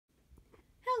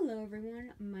Hello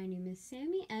everyone, my name is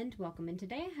Sammy and welcome, and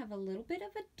today I have a little bit of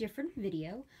a different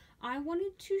video. I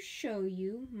wanted to show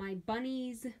you my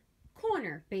bunny's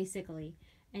corner basically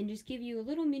and just give you a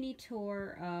little mini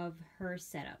tour of her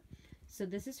setup. So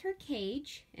this is her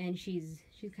cage and she's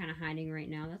kind of hiding right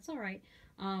now. That's all right.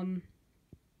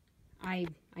 I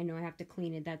know I have to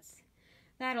clean it.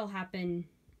 That'll happen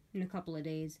in a couple of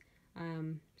days.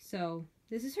 So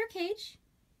this is her cage.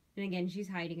 And again, she's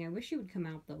hiding. I wish she would come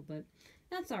out though, but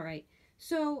that's all right.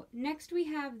 So next we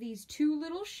have these two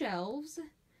little shelves.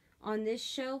 On this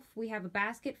shelf, we have a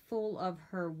basket full of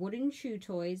her wooden chew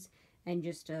toys and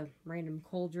just a random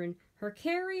cauldron. Her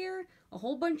carrier, a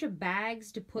whole bunch of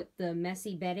bags to put the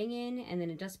messy bedding in, and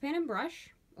then a dustpan and brush.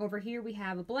 Over here we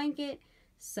have a blanket,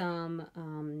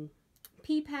 some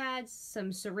pee pads,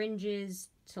 some syringes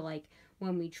to like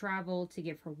when we travel to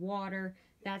give her water.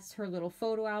 That's her little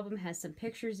photo album, has some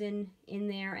pictures in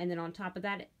there, and then on top of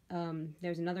that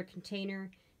there's another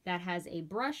container that has a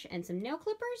brush and some nail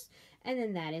clippers, and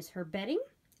then that is her bedding.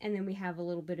 And then we have a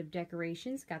little bit of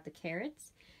decorations, got the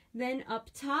carrots. Then up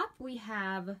top we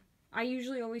have, I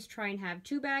usually always try and have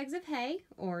 2 bags of hay,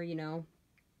 or you know,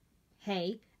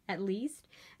 hay at least.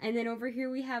 And then over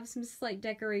here we have some slight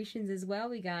decorations as well.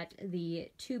 We got the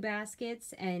 2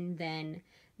 baskets and then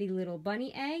the little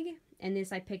bunny egg. And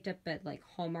this I picked up at like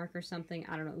Hallmark or something.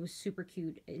 I don't know. It was super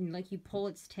cute. And like you pull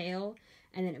its tail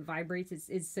and then it vibrates.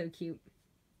 It's so cute.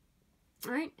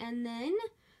 All right. And then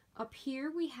up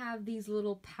here we have these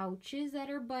little pouches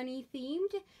that are bunny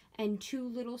themed and 2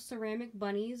 little ceramic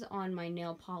bunnies on my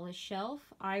nail polish shelf.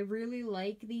 I really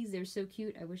like these. They're so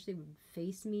cute. I wish they would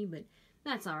face me, but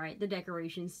that's all right. The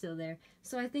decoration's still there.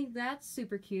 So I think that's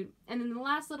super cute. And then the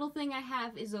last little thing I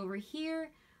have is over here.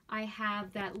 I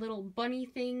have that little bunny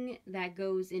thing that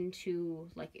goes into,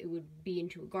 like it would be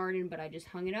into a garden, but I just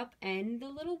hung it up, and the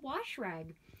little wash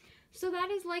rag. So that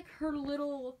is like her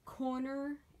little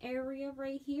corner area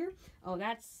right here. Oh,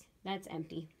 that's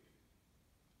empty.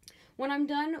 When I'm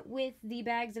done with the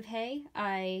bags of hay,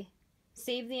 I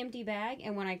save the empty bag,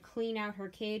 and when I clean out her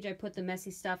cage, I put the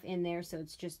messy stuff in there, so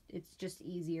it's just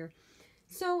easier.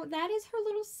 So that is her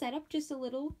little setup, just a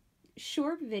little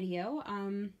short video.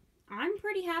 I'm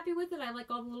pretty happy with it. I like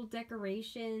all the little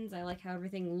decorations. I like how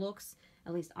everything looks.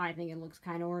 At least I think it looks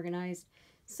kind of organized.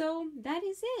 So that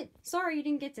is it. Sorry you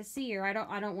didn't get to see her. I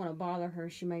don't want to bother her.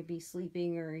 She might be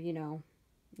sleeping or, you know,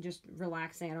 just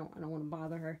relaxing. I don't want to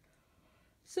bother her.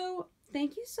 So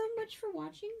thank you so much for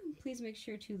watching. Please make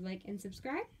sure to like and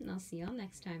subscribe, and I'll see y'all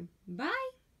next time.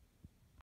 Bye!